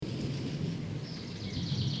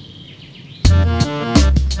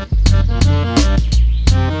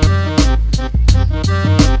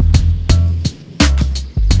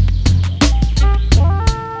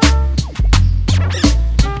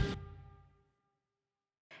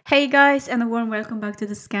Hey guys, and a warm welcome back to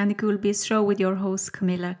the Scandi Cool Biz Show with your host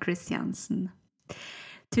Camilla Christiansen.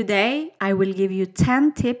 Today, I will give you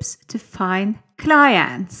 10 tips to find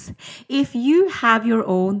clients. If you have your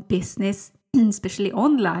own business, especially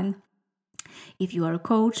online, if you are a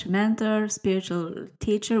coach, mentor, spiritual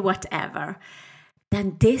teacher, whatever,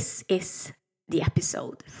 then this is the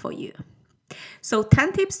episode for you. So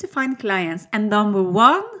 10 tips to find clients. And number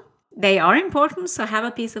one, they are important. So have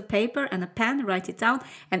a piece of paper and a pen, write it down.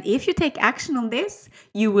 And if you take action on this,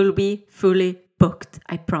 you will be fully booked.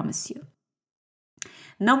 I promise you.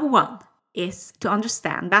 Number one is to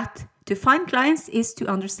understand that to find clients is to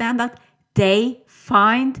understand that they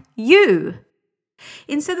find you.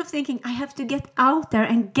 Instead of thinking, I have to get out there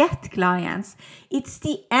and get clients, it's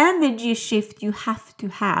the energy shift you have to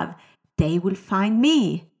have. They will find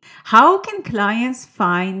me. How can clients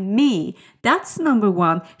find me? That's number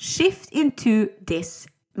one. Shift into this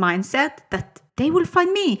mindset that they will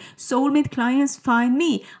find me. Soulmate clients find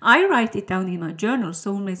me. I write it down in my journal.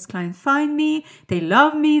 Soulmates clients find me. They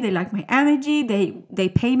love me. They like my energy. They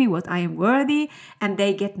pay me what I am worthy, and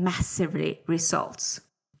they get massively results.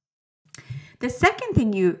 The second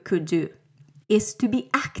thing you could do is to be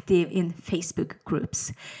active in Facebook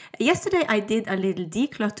groups. Yesterday, I did a little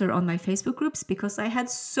declutter on my Facebook groups because I had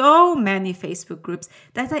so many Facebook groups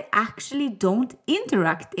that I actually don't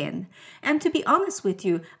interact in. And to be honest with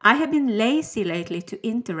you, I have been lazy lately to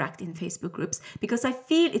interact in Facebook groups because I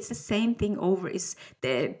feel it's the same thing over. Is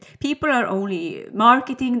the people are only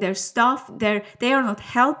marketing their stuff. They are not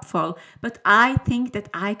helpful. But I think that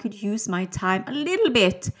I could use my time a little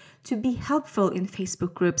bit to be helpful in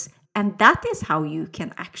Facebook groups. And that is how you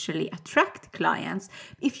can actually attract clients.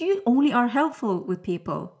 If you only are helpful with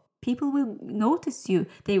people, people will notice you,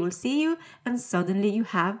 they will see you, and suddenly you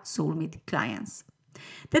have soulmate clients.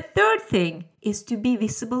 The third thing is to be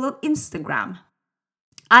visible on Instagram.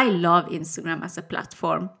 I love Instagram as a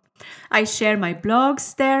platform. I share my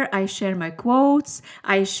blogs there, I share my quotes,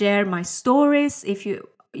 I share my stories.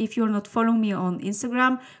 If you're not following me on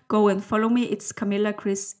Instagram, go and follow me. It's Coach Camilla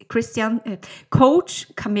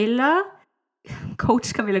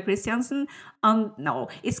Christiansen.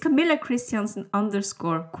 It's Camilla Christiansen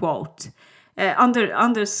underscore quote,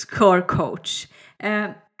 underscore coach.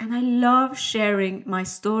 And I love sharing my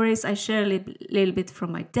stories. I share a little bit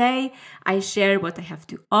from my day. I share what I have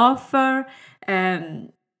to offer.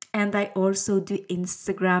 And I also do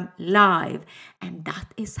Instagram Live. And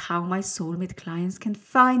that is how my soulmate clients can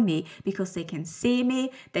find me, because they can see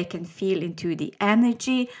me, they can feel into the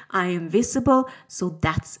energy. I am visible. So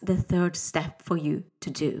that's the third step for you to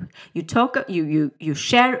do. You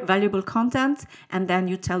share valuable content, and then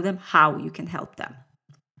you tell them how you can help them.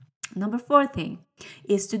 Number four thing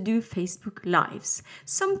is to do Facebook Lives,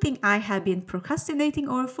 something I have been procrastinating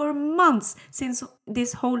over for months since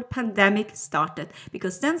this whole pandemic started,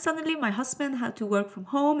 because then suddenly my husband had to work from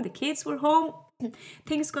home, the kids were home,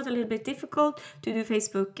 things got a little bit difficult to do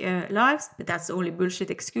Facebook Lives, but that's the only bullshit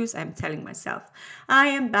excuse I'm telling myself. I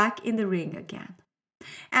am back in the ring again.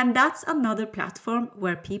 And that's another platform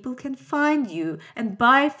where people can find you and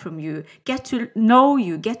buy from you, get to know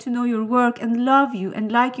your work and love you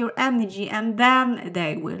and like your energy, and then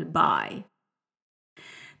they will buy.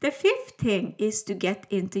 The fifth thing is to get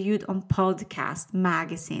interviewed on podcasts,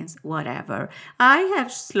 magazines, whatever. I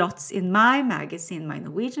have slots in my magazine, my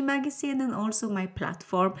Norwegian magazine, and also my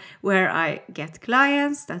platform where I get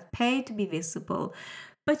clients that pay to be visible.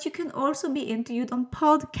 But you can also be interviewed on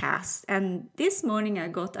podcasts. And this morning I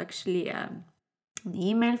got actually an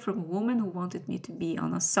email from a woman who wanted me to be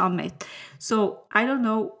on a summit. So I don't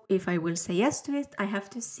know if I will say yes to it. I have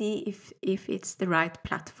to see if it's the right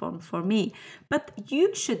platform for me. But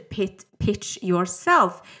you should pitch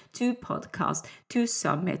yourself to podcasts, to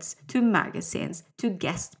summits, to magazines, to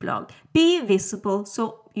guest blog. Be visible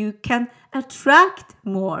so you can attract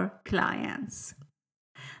more clients.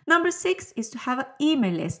 Number 6 is to have an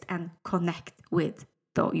email list and connect with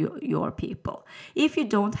your people. If you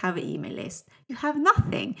don't have an email list, you have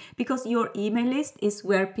nothing, because your email list is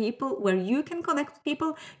where you can connect with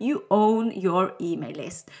people. You own your email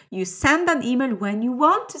list. You send an email when you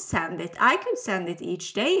want to send it. I could send it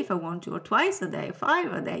each day if I want to, or twice a day,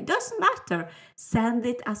 5 a day. Doesn't matter. Send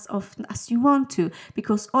it as often as you want to,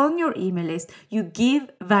 because on your email list you give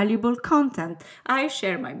valuable content. I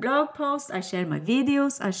share my blog posts, I share my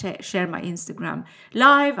videos, I share my Instagram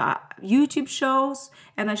Live, YouTube shows,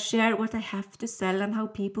 and I share what I have to sell and how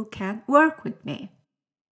people can work with me.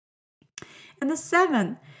 And the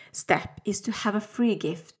 7th step is to have a free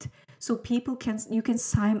gift, so you can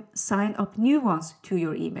sign up new ones to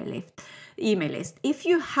your email list. If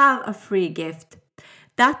you have a free gift,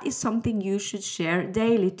 that is something you should share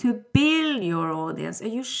daily to build your audience.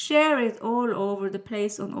 And you share it all over the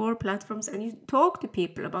place on all platforms, and you talk to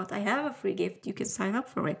people about, I have a free gift, you can sign up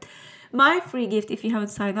for it. My free gift, if you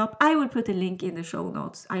haven't signed up, I will put a link in the show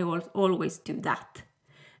notes. I always do that.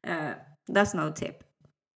 That's another tip.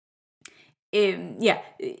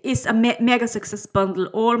 It's a mega success bundle.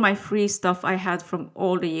 All my free stuff I had from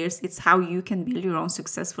all the years. It's how you can build your own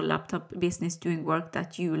successful laptop business doing work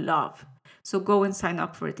that you love. So go and sign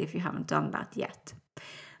up for it if you haven't done that yet.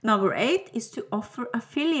 Number 8 is to offer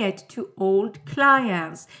affiliate to old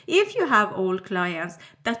clients. If you have old clients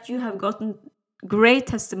that you have gotten great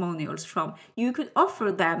testimonials from, you could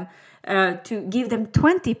offer them to give them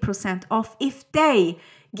 20% off if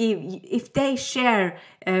they share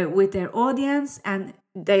with their audience, and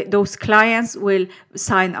those clients will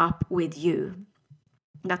sign up with you.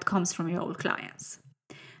 That comes from your old clients.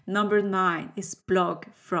 Number 9 is blog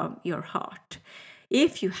from your heart.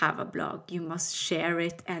 If you have a blog, you must share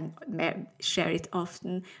it, and share it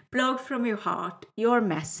often. Blog from your heart, your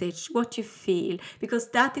message, what you feel, because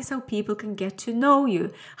that is how people can get to know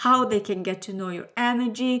you, how they can get to know your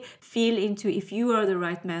energy, feel into if you are the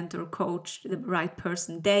right mentor, coach, the right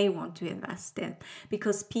person they want to invest in.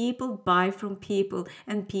 Because people buy from people,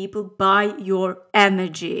 and people buy your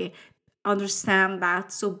energy. Understand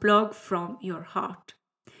that. So blog from your heart.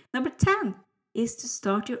 Number 10 is to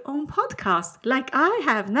start your own podcast like I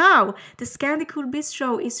have now. The Scandi Cool Biz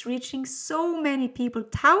Show is reaching so many people,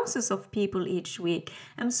 thousands of people each week.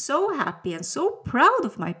 I'm so happy and so proud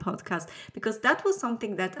of my podcast, because that was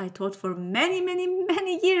something that I thought for many, many,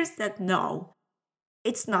 many years that no,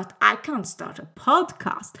 it's not, I can't start a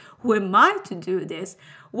podcast. Who am I to do this?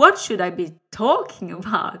 What should I be talking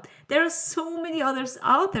about? There are so many others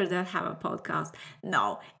out there that have a podcast.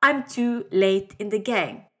 No, I'm too late in the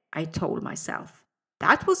game, I told myself.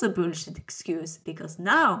 That was a bullshit excuse, because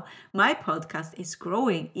now my podcast is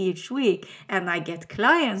growing each week, and I get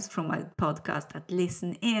clients from my podcast that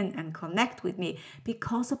listen in and connect with me,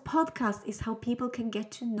 because a podcast is how people can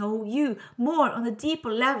get to know you more on a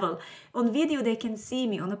deeper level. On video, they can see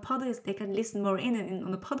me. On a podcast, they can listen more in. And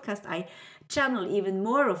on a podcast, I channel even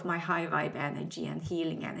more of my high vibe energy and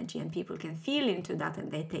healing energy, and people can feel into that,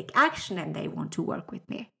 and they take action, and they want to work with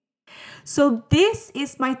me. So this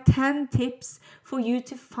is my 10 tips for you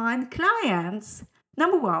to find clients.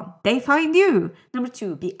 Number 1, they find you. Number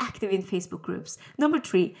 2, be active in Facebook groups. Number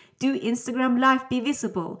 3, do Instagram Live, be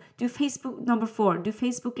visible. Number 4, do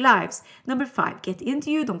Facebook Lives. Number 5, get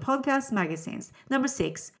interviewed on podcasts, magazines. Number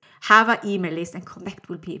 6, have an email list and connect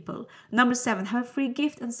with people. Number 7, have a free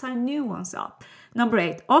gift and sign new ones up. Number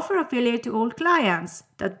 8, offer affiliate to old clients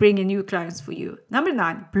that bring in new clients for you. Number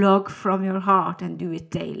 9, blog from your heart and do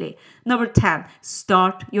it daily. Number 10,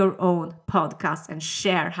 start your own podcast and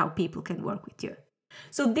share how people can work with you.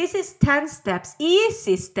 So this is 10 steps,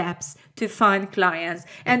 easy steps to find clients.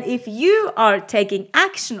 And if you are taking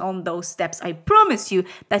action on those steps, I promise you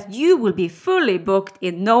that you will be fully booked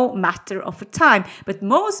in no matter of time. But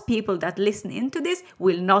most people that listen into this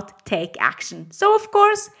will not take action. So of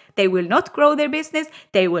course, they will not grow their business,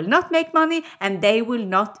 they will not make money, and they will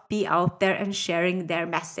not be out there and sharing their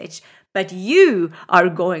message. But you are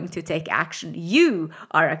going to take action. You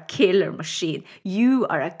are a killer machine. You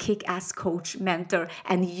are a kick-ass coach, mentor,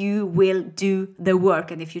 and you will do the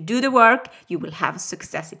work. And if you do the work, you will have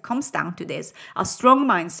success. It comes down to this: a strong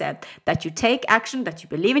mindset, that you take action, that you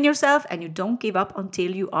believe in yourself, and you don't give up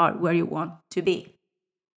until you are where you want to be.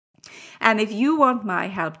 And if you want my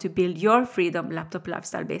help to build your freedom laptop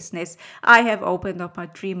lifestyle business, I have opened up a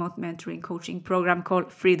 3-month mentoring coaching program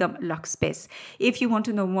called Freedom Lux Biz. If you want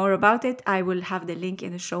to know more about it, I will have the link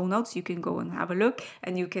in the show notes. You can go and have a look,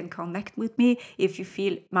 and you can connect with me if you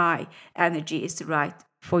feel my energy is right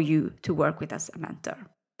for you to work with as a mentor.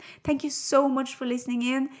 Thank you so much for listening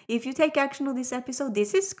in. If you take action on this episode,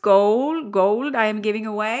 this is gold I am giving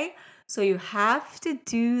away. So you have to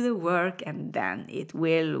do the work, and then it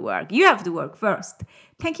will work. You have to work first.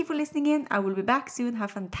 Thank you for listening in. I will be back soon.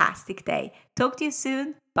 Have a fantastic day. Talk to you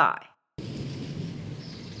soon. Bye.